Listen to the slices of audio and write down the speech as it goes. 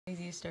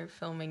you start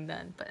filming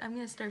then. But I'm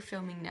gonna start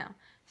filming now.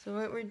 So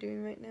what we're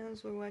doing right now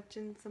is we're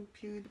watching some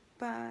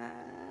PewDiePie.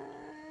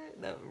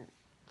 No,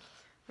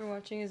 we're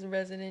watching his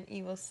Resident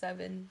Evil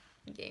 7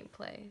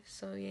 gameplay.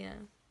 So yeah.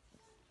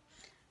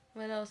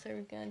 What else are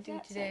we gonna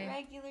do today?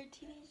 Regular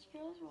teenage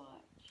girls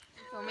watch.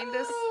 Filming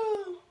this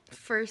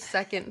for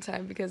second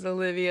time because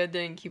Olivia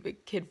didn't keep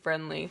it kid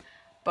friendly.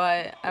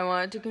 But I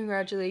wanted to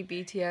congratulate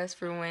BTS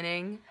for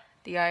winning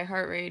the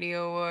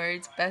iHeartRadio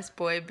Awards, Best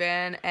Boy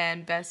Band,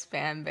 and Best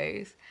Fan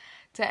Base.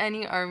 To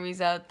any ARMYs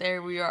out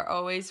there, we are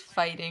always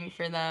fighting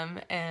for them,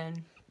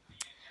 and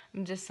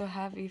I'm just so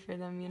happy for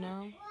them, you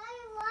know?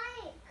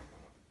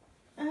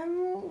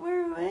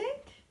 We're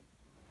awake?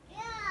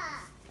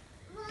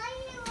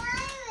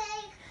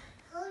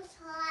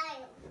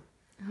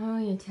 Oh,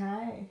 you're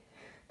tired.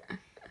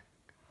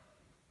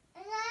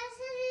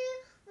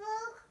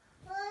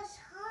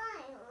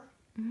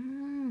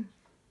 You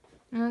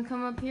wanna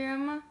come up here,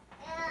 Emma?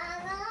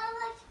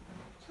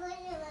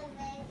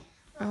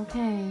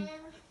 Okay.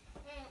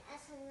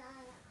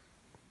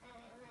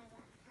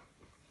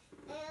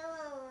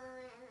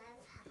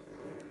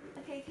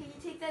 Okay, can you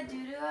take that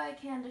doo-doo? I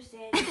can't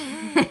understand. Here,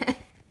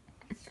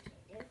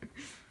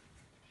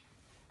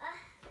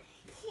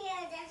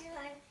 that's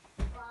one.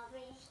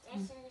 Bobby.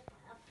 That's a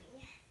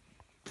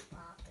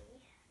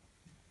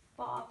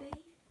Bobby.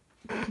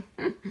 Bobby?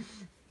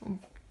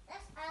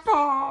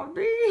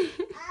 Bobby.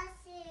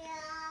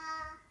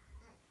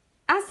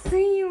 I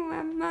see you,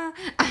 Emma.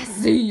 I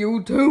see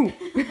you too.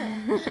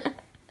 Let's get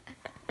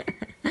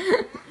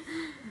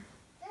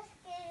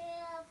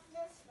it up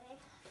this way.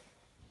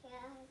 Yeah,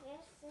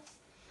 this is.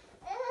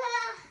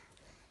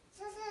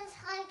 This is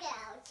hard to get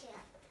out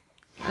here.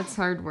 That's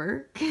hard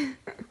work. I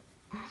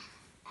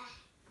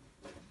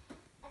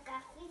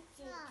got feet.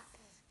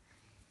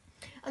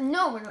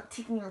 No, we're not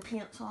taking your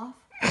pants off.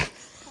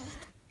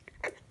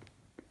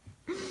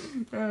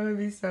 That would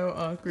be so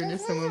awkward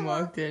if someone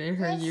walked in and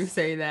heard you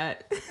say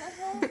that.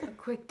 A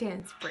quick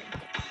dance break.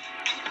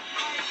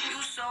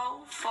 You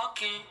so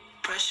fucking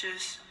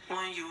precious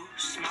when you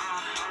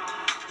smile.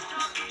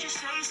 Just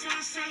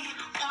say it.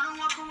 Wanna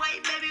walk away,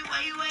 baby,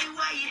 wait.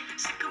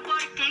 Sick of all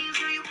the games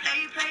where you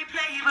play.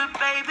 But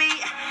baby,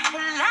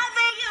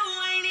 loving you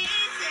ain't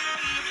easy.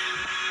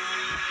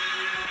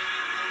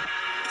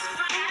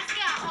 Let's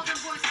get all them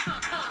boys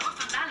cook. We're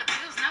from dollar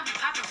bills, now we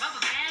popping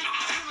rubber bands.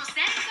 You know,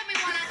 Santa tell me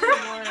what I do.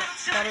 More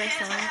better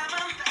song.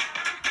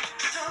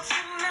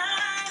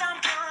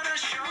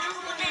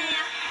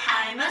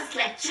 I must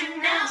let you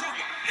know.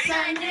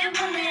 Sign the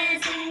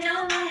moment, say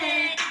no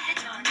moment.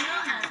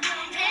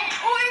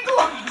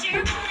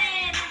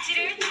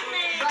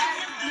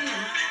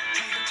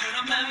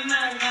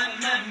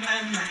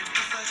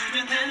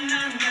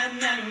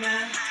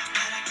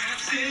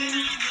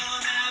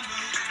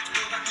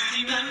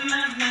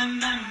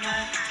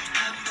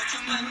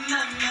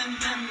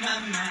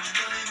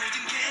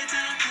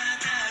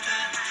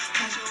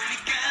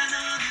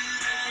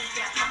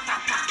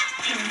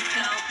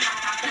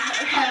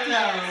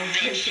 Hello,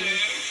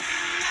 bitches.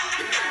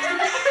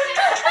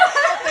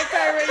 The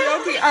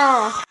karaoke.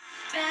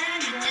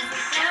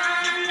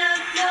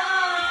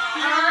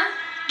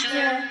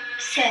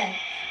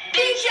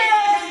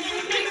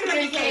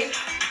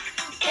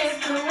 If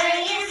the way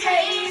is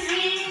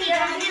hazy, you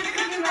gotta do the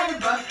cooking by the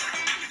book.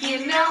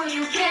 You know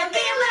you can't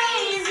be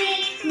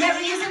lazy.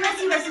 Never use a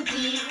messy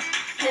recipe.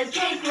 The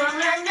cake will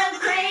end up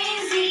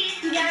crazy.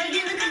 You gotta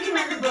do the cooking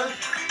by the book.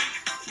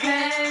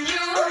 Can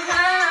you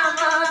have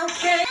a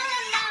cake?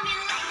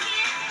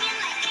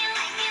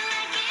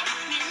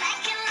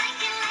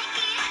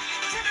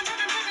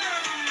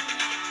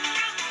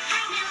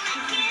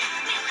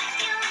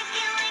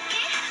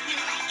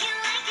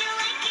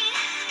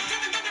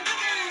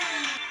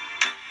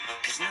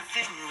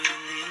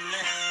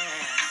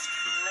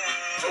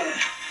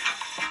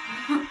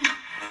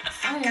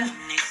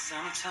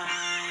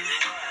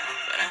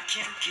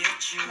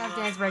 Love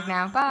dance break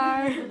now.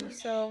 Bye.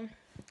 So,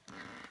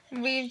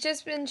 we've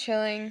just been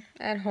chilling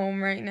at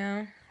home right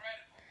now.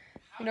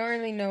 We don't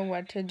really know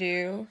what to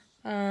do.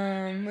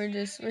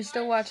 We're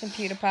still watching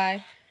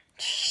PewDiePie.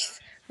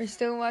 We're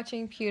still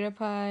watching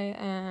PewDiePie,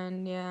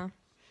 and yeah.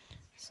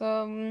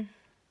 So,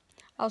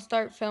 I'll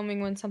start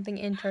filming when something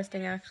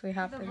interesting actually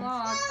happens.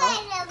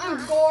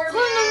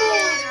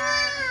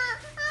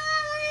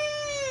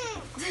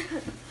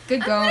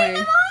 Good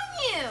going.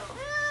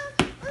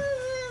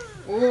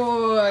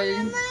 Boy.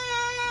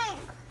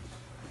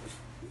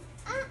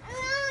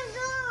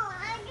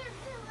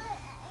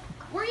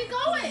 Where are you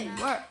going?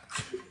 What?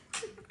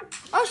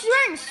 Oh, she's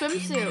wearing a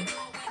swimsuit.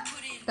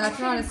 That's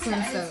not a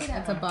swimsuit.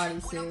 That's a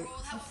bodysuit.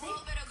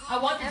 I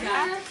want the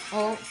jacket.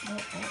 Oh.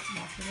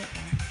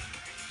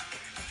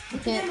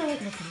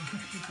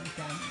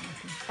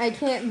 I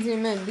can't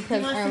zoom in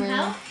because You want some Erwin.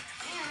 help?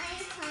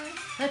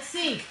 Let's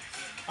see.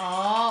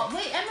 Oh,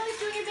 wait, Emily's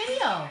doing your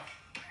video.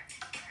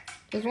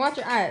 Just watch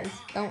your eyes.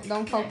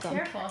 Don't poke them.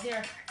 Careful,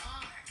 here.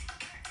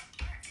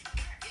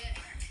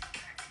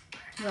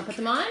 You want to put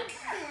them on?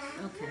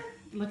 Okay.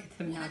 Look at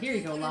them now. Here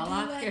you go,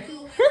 Lala. Here.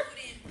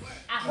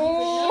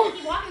 Oh.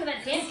 Keep walking with that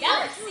can't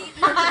count.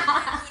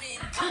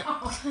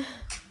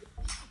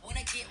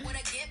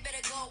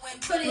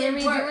 Put What are in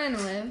we work. doing,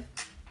 Liv?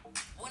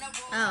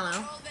 I don't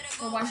know.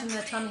 We're watching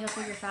the Tommy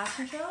Hilfiger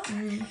fashion show.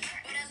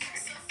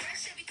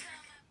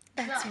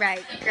 That's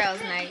right,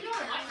 girls' night.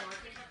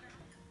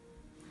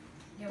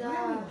 Yeah, what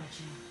are we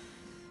watching?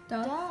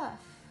 Duff. All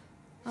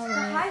It's a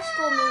right. high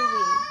school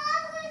movie.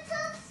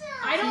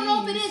 I don't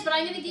know if it is, but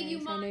I'm gonna give you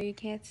Guys, I know mine. you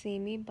can't see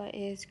me, but it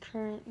is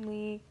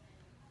currently.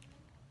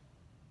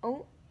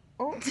 Oh.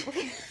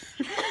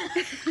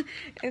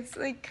 It's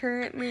like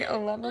currently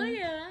 11. Look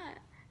at that.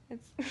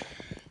 It's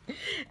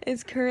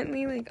it's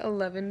currently like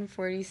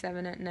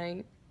 11:47 at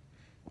night,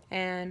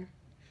 and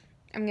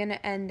I'm gonna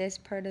end this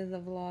part of the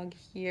vlog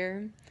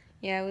here.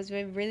 Yeah, it was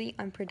a really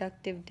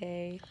unproductive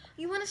day.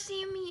 You want to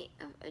see me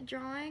a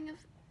drawing of?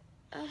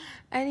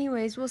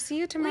 Anyways, we'll see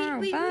you tomorrow.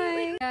 wait, Bye.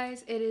 wait.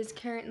 Guys, it is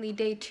currently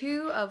day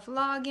 2 of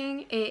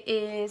vlogging. It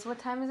is, what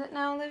time is it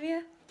now,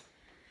 Olivia?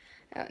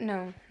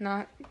 No,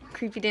 not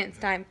creepy dance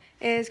time.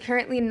 It is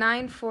currently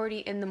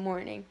 9:40 in the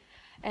morning.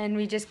 And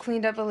we just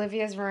cleaned up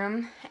Olivia's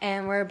room,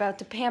 and we're about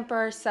to pamper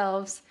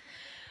ourselves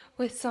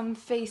with some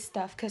face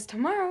stuff, because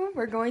tomorrow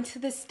we're going to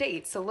the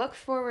States, so look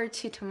forward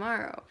to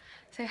tomorrow.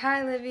 Say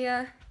hi,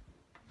 Olivia.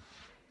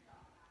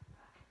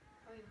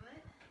 Wait,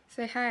 what?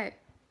 Say hi.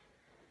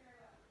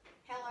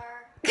 Hello.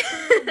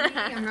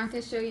 I'm not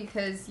gonna show you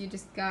because you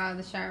just got out of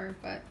the shower,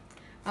 but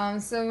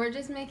so we're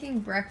just making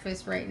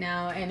breakfast right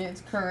now, and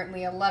it's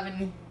currently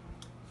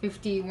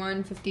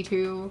 11:51,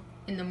 52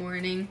 in the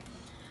morning.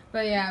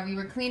 But yeah, we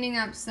were cleaning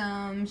up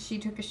some. She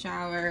took a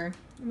shower.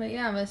 But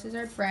yeah, this is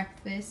our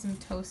breakfast: some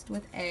toast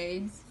with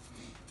eggs.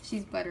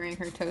 She's buttering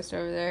her toast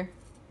over there.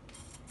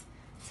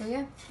 So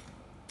yeah,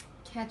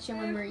 catch you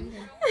when we're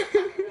eating.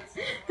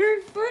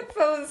 Her foot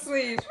fell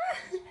asleep.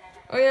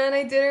 Oh yeah, and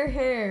I did her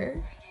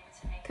hair.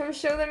 Come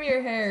show them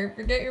your hair.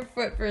 Forget your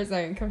foot for a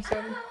second. Come show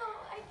them.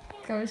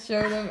 Come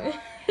show them.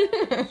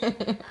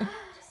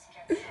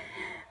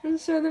 Come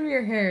show them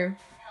your hair.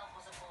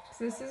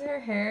 So this is her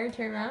hair.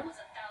 Turn around.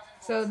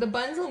 So the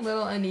bun's a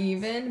little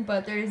uneven,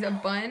 but there's a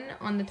bun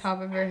on the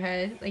top of her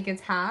head, like it's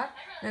half,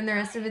 and the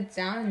rest of it's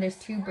down, and there's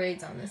 2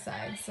 braids on the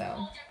side.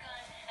 So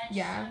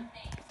yeah,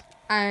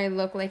 I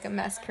look like a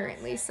mess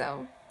currently.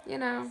 So you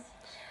know,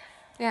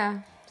 yeah.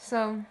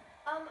 So.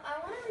 I want to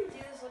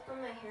redo this look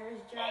when my hair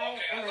is dry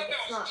and like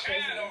it's not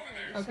frizzy.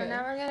 Okay. So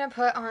now we're gonna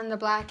put on the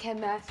blackhead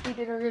mask we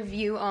did a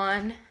review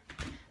on.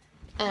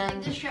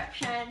 And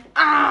Description.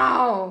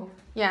 ow!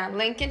 Yeah,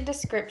 link in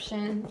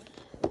description.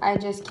 I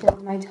just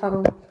killed my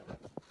toe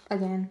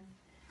again.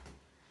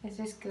 Is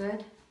this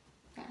good?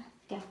 Yeah,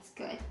 that's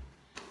good.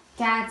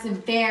 That's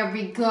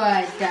very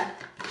good.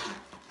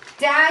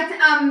 That's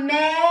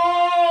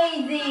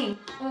amazing.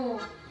 Oh,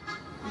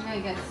 I'm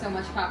gonna get so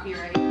much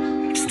copyright.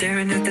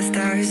 Staring at the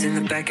stars in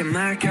the back of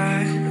my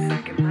car.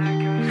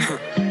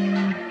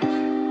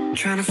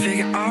 Trying to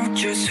figure out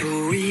just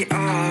who we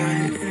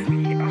are.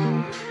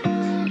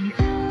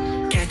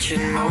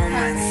 Catching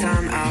moments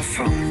on our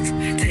phones.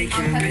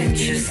 Taking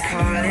pictures,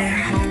 call it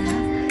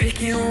home.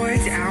 Picking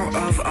words out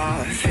of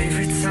our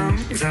favorite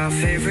songs. Our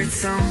favorite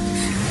songs.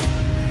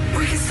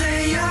 We can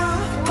stay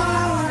up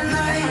all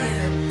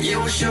night. Yeah,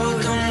 we'll show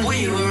them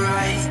we were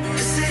right. The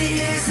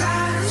city is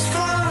ours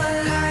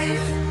for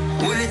life.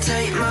 Will you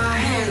take my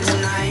hand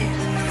tonight?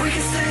 We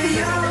can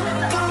stay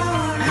up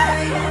all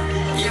night.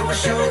 Yeah, we'll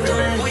show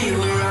them we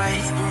were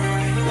right.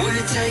 Will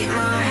you take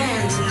my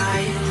hand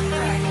tonight?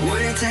 Will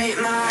you take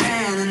my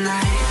hand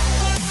tonight?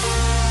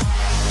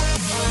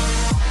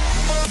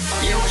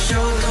 Yeah, we'll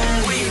show them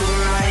we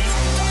were right.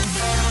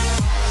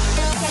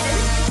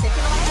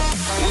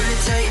 Will you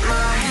take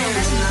my hand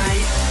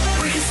tonight?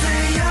 We can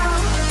stay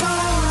up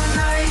all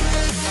night.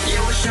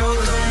 Yeah, we'll show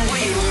them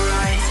we were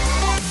right.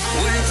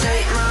 Will you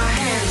take my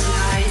hand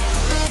tonight?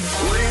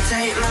 Will you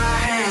take my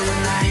hand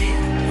tonight?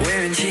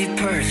 Wearing cheap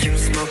perfume,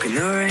 smoking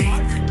the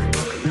rain.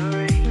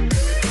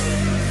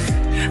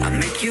 I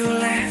make you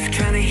laugh,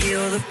 trying to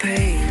heal the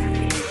pain.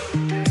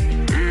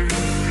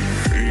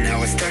 Now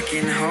we're stuck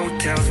in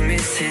hotels,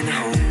 missing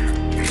home.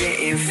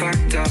 Getting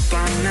fucked up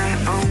on our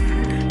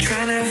own.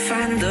 Trying to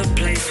find the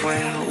place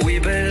where we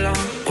belong,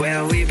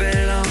 where we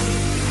belong.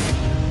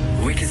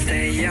 We can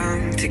stay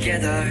young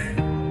together.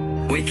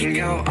 We can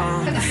go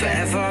on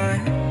forever.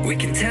 We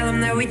can tell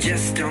them that we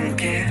just don't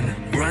care.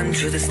 Run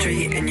through the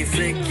street and you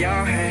flick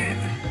your hair.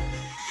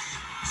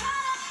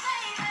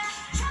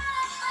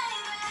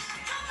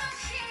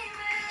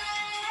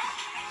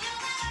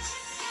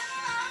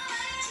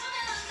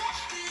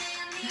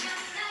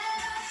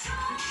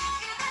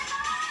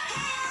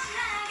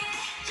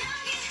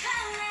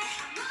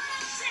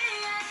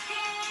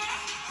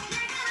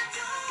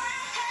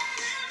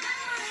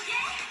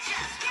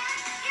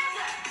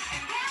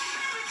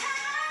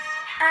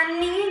 I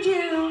need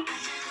you.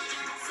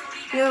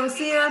 Yo,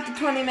 see you after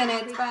 20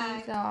 minutes.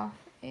 Bye. Off.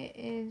 It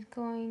is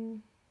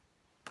going.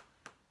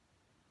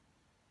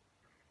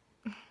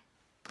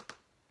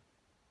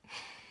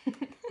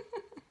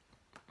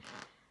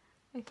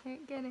 I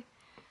can't get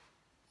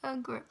a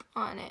grip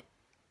on it.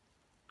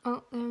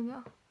 Oh, there we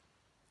go.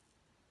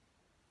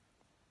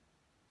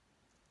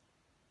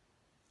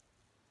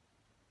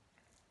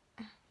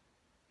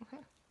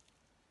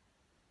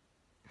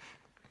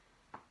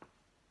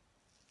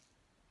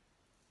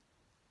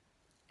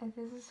 If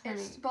this is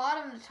hurting. It's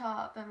bottom to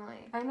top,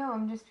 Emily. I know,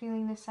 I'm just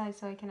feeling this side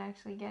so I can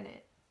actually get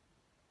it.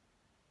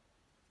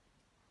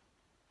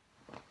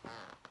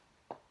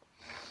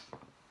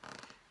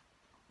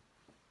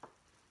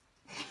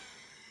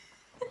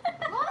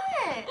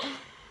 What?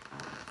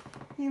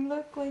 You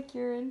look like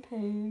you're in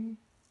pain.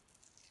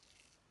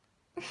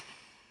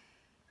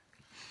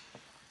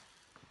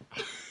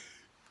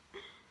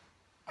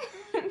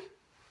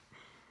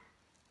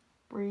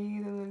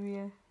 Breathe,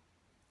 Olivia.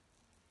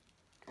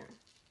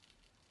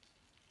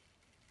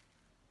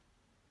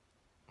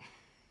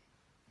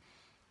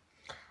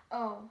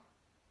 Oh,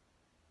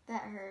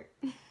 that hurt.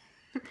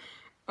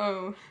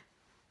 Oh,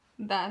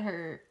 that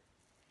hurt.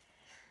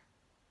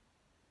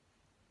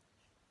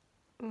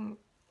 Mm.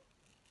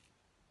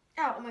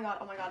 Oh my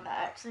god, that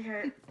actually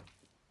hurt.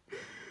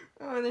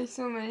 Oh, there's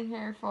so many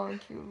hair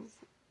follicles.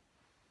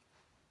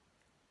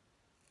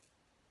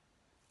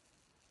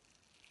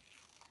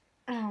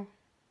 Ow.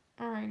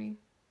 Alrighty.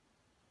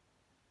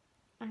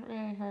 That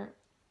really hurt.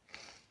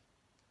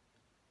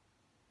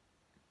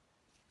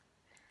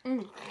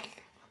 Mm.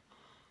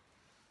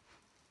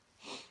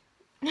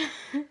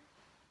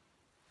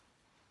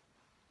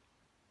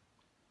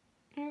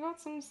 I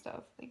got some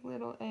stuff, like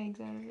little eggs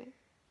out of it.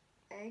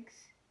 Eggs?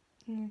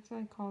 Yeah, that's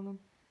what I call them.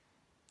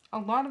 A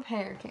lot of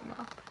hair came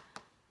off.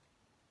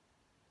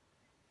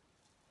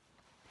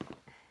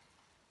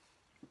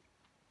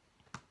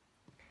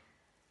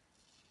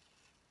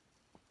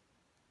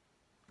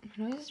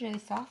 My nose is really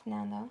soft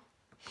now,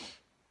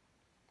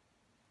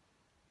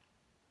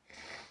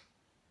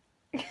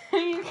 though. Are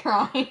you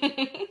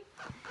crying?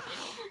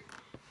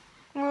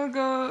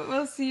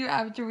 We'll see you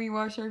after we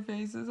wash our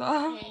faces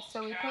off. Okay,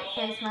 so we put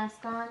face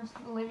mask on.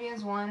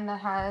 Olivia's one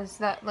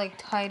that like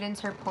tightens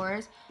her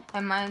pores,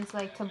 and mine's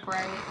like to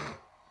brighten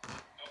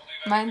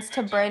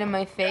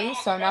my face,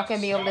 so I'm not gonna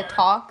be able to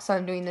talk, so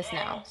I'm doing this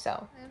now.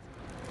 So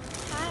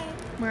Hi.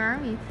 where are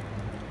we?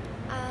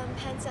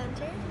 Penn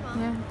Center. Mom.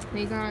 Yeah,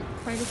 we got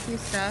quite a few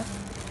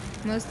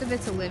stuff. Most of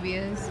it's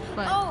Olivia's,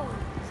 but Oh,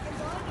 it's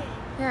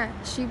vlogging. yeah,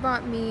 she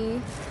bought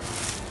me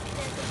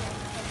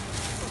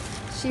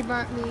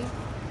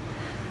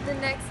the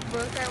next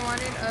book I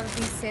wanted of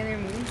the Sailor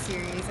Moon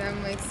series.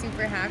 I'm like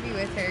super happy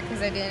with her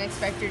because I didn't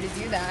expect her to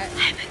do that.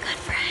 I'm a good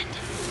friend.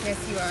 Yes,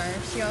 you are.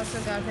 She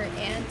also got her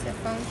aunt a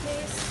phone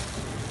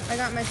case. I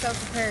got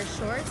myself a pair of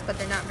shorts, but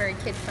they're not very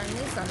kid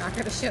friendly, so I'm not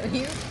going to show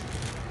you.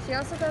 She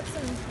also got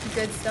some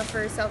good stuff for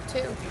herself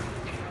too.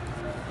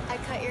 I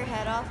cut your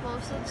head off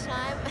most of the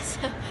time, so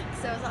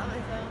I was on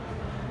my phone.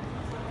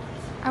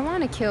 I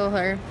want to kill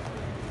her.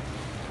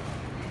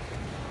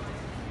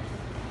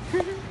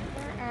 We're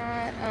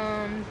at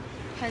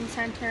Penn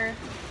Center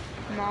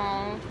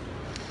Mall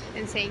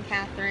in St.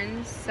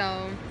 Catharines,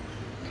 so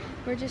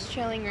we're just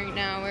chilling right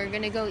now. We're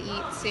gonna go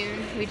eat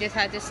soon. We just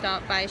had to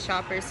stop by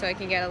Shoppers so I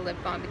can get a lip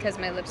balm because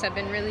my lips have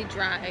been really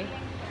dry.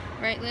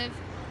 Right, Liv?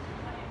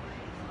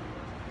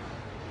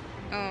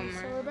 Oh my.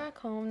 So we're back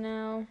home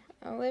now.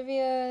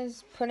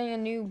 Olivia's putting a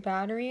new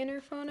battery in her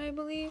phone, I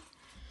believe.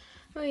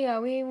 Oh yeah,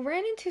 we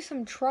ran into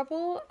some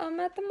trouble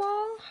at the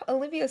mall.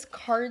 Olivia's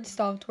card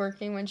stopped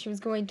working when she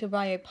was going to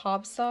buy a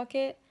pop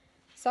socket.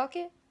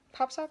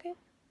 Pop socket?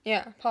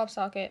 Yeah, pop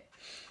socket.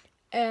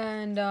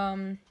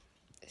 And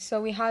so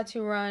we had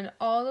to run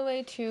all the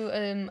way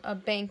to a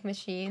bank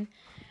machine,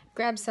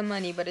 grab some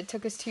money, but it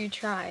took us 2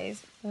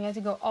 tries. We had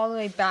to go all the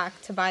way back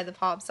to buy the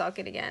pop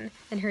socket again,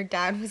 and her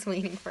dad was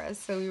waiting for us,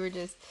 so we were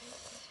just...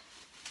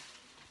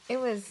 It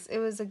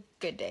was a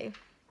good day.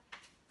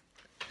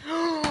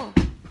 Ow!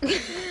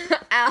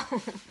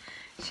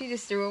 She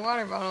just threw a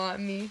water bottle at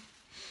me.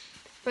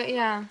 But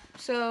yeah,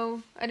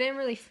 so I didn't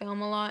really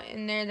film a lot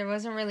in there. There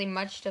wasn't really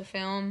much to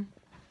film.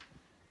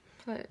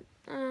 But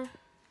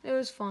it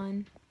was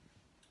fun.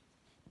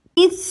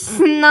 It's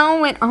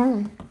snowing.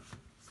 Oh.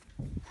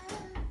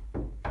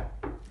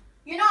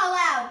 You're not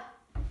allowed.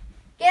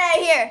 Get out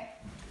of here.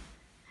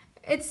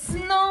 It's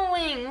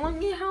snowing.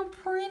 Look at how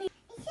pretty.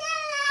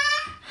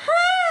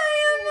 Hi,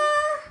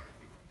 Emma.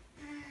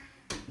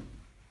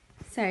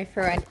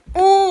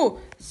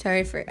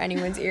 Sorry for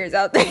anyone's ears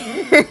out there.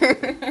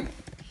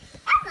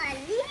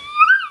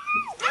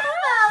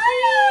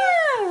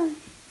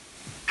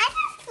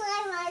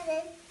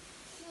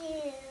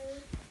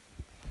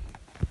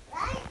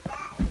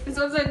 It's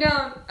upside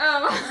down.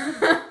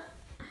 Oh.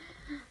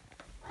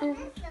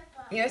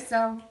 You're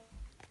so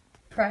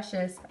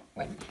precious.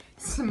 Wait,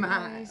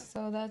 smile.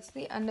 So that's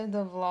the end of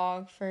the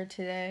vlog for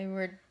today.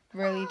 We're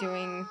really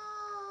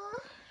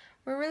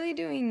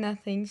doing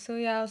nothing. So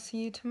yeah, I'll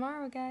see you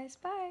tomorrow, guys.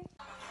 Bye.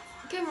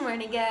 Good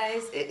morning,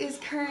 guys. It is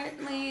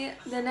currently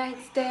the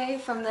next day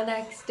from the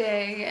next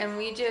day, and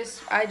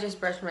I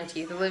just brushed my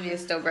teeth. Olivia's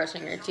still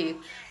brushing her teeth,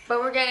 but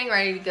we're getting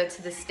ready to go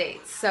to the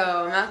States.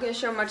 So I'm not going to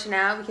show much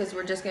now because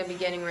we're just going to be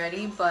getting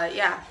ready, but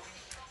yeah,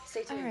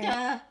 stay tuned. All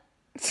right.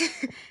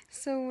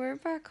 So we're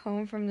back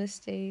home from the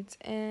States,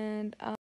 and